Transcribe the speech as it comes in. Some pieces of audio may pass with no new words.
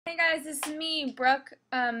Hey guys, this is me, Brooke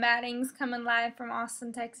Maddings, coming live from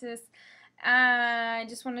Austin, Texas. I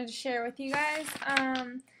just wanted to share with you guys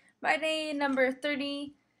my day number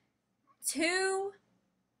 32,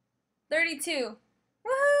 32,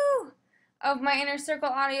 woohoo, of my Inner Circle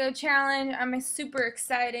Audio Challenge. I'm super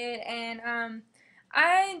excited, and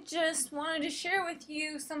I just wanted to share with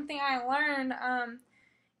you something I learned.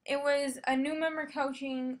 It was a new member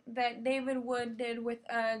coaching that David Wood did with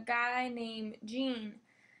a guy named Gene.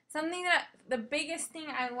 Something that the biggest thing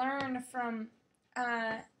I learned from,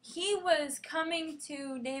 he was coming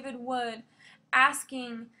to David Wood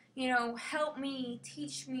asking, help me,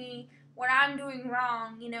 teach me what I'm doing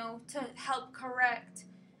wrong, to help correct.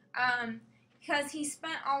 Um, because he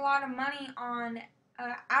spent a lot of money on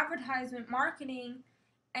advertisement marketing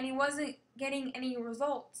and he wasn't getting any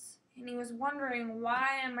results. And he was wondering,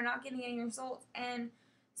 why am I not getting any results? And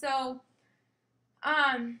so,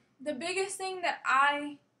 the biggest thing that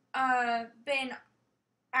I been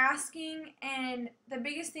asking, and the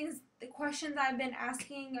biggest things, the questions I've been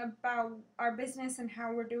asking about our business and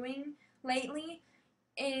how we're doing lately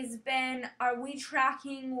is been, are we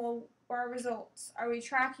tracking our results? Are we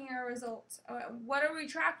tracking our results? What are we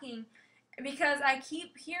tracking? Because I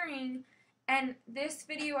keep hearing, and this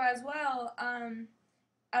video as well,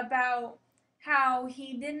 about how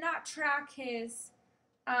he did not track his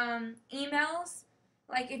emails.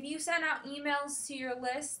 Like if you send out emails to your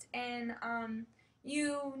list and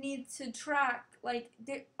you need to track like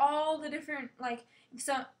all the different, like,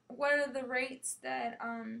 so what are the rates that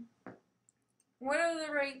what are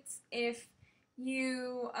the rates if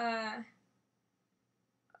you what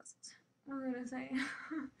was I gonna say?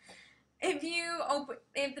 If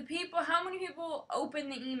the people, how many people open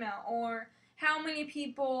the email, or how many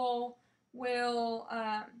people will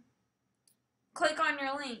click on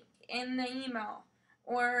your link in the email,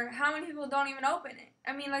 or how many people don't even open it.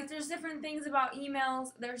 I mean, like, there's different things about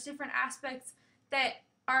emails. There's different aspects that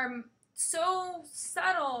are so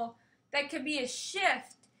subtle that could be a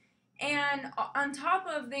shift. And on top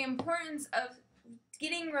of the importance of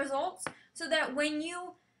getting results, so that when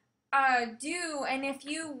you and if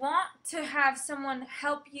you want to have someone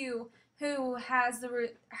help you who has the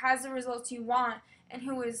results you want, and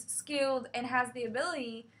who is skilled and has the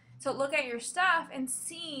ability to look at your stuff and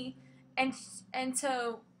see, and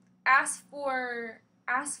to ask for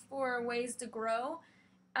ways to grow,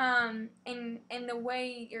 in the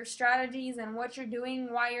way your strategies and what you're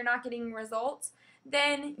doing, why you're not getting results,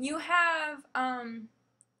 then you have the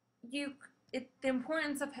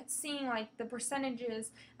importance of seeing like the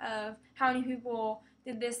percentages of how many people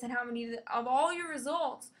did this and how many of all your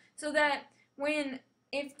results, so that when,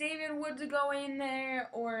 if David Wood to go in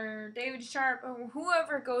there, or David Sharp, or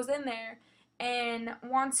whoever goes in there and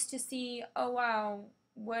wants to see, oh wow,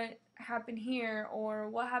 what happened here, or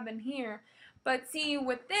what happened here. But see,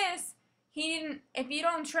 with this, he didn't. If you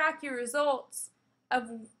don't track your results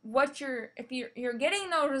of what if you're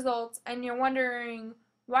getting those results and you're wondering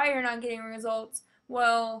why you're not getting results,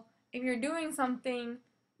 well, if you're doing something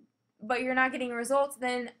but you're not getting results,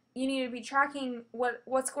 then you need to be tracking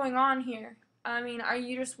what's going on here. I mean, are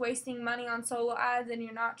you just wasting money on solo ads and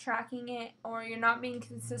you're not tracking it, or you're not being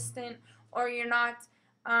consistent, or you're not,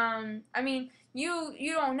 I mean, you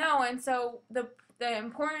don't know. And so the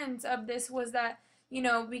importance of this was that,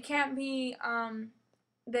 we can't be,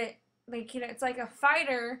 that, like, it's like a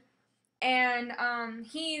fighter, and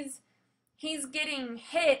he's getting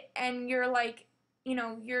hit, and you're like,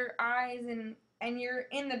 your eyes, and you're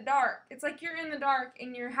in the dark. It's like you're in the dark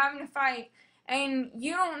and you're having to fight, and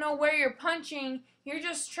you don't know where you're punching. You're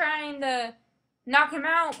just trying to knock him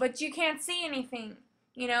out, but you can't see anything,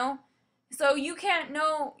 you know? So you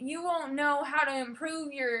won't know how to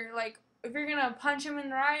improve your, like, if you're gonna punch him in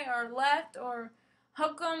the right or left, or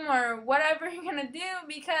hook him, or whatever you're gonna do,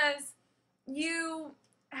 because you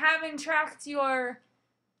haven't tracked your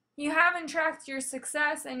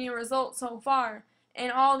success and your results so far in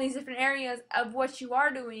all these different areas of what you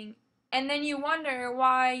are doing. And then you wonder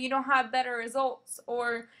why you don't have better results,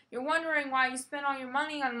 or you're wondering why you spend all your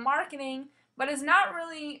money on marketing, but it's not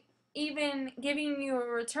really even giving you a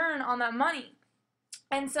return on that money.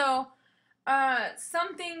 And so,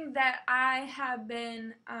 something that I have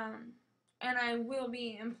been, and I will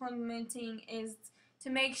be implementing, is to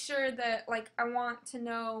make sure that, like, I want to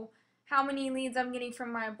know how many leads I'm getting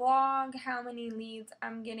from my blog, how many leads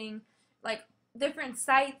I'm getting, like, different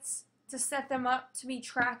sites, to set them up to be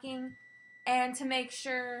tracking, and to make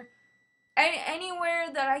sure anywhere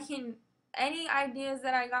that I can, any ideas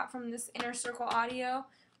that I got from this Inner Circle audio,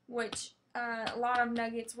 which a lot of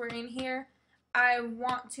nuggets were in here, I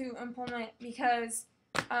want to implement, because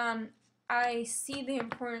I see the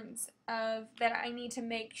importance of that I need to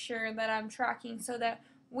make sure that I'm tracking so that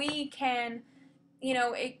we can,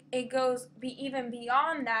 it goes even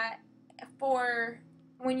beyond that for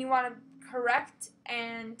when you want to correct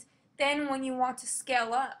and then when you want to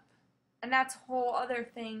scale up. And that's a whole other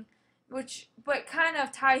thing, which but kind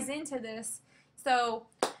of ties into this. So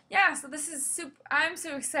yeah, so this is super. I'm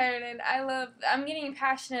so excited. I'm getting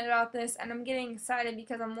passionate about this, and I'm getting excited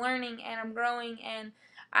because I'm learning and I'm growing, and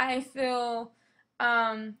I feel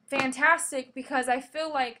fantastic because I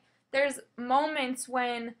feel like there's moments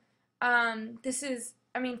when this is.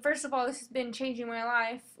 I mean, first of all, this has been changing my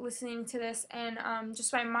life listening to this, and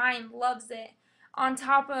just my mind loves it. On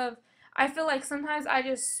top of, I feel like sometimes I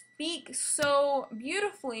just speak so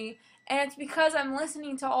beautifully, and it's because I'm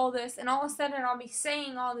listening to all this, and all of a sudden I'll be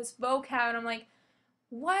saying all this vocab, and I'm like,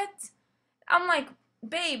 what? I'm like,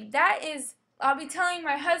 babe, that is, I'll be telling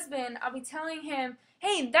my husband, I'll be telling him,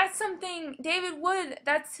 hey, that's something David Wood,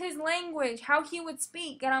 that's his language, how he would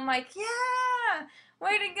speak. And I'm like, yeah,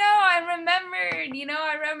 way to go. I remembered,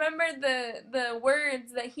 I remembered the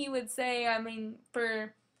words that he would say. I mean,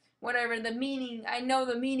 for whatever the meaning, I know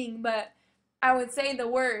the meaning, but I would say the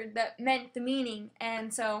word that meant the meaning.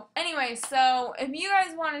 And so, anyway, so if you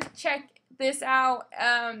guys want to check this out,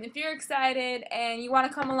 if you're excited and you want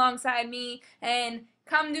to come alongside me and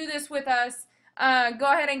come do this with us,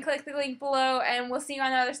 go ahead and click the link below, and we'll see you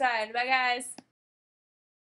on the other side. Bye, guys.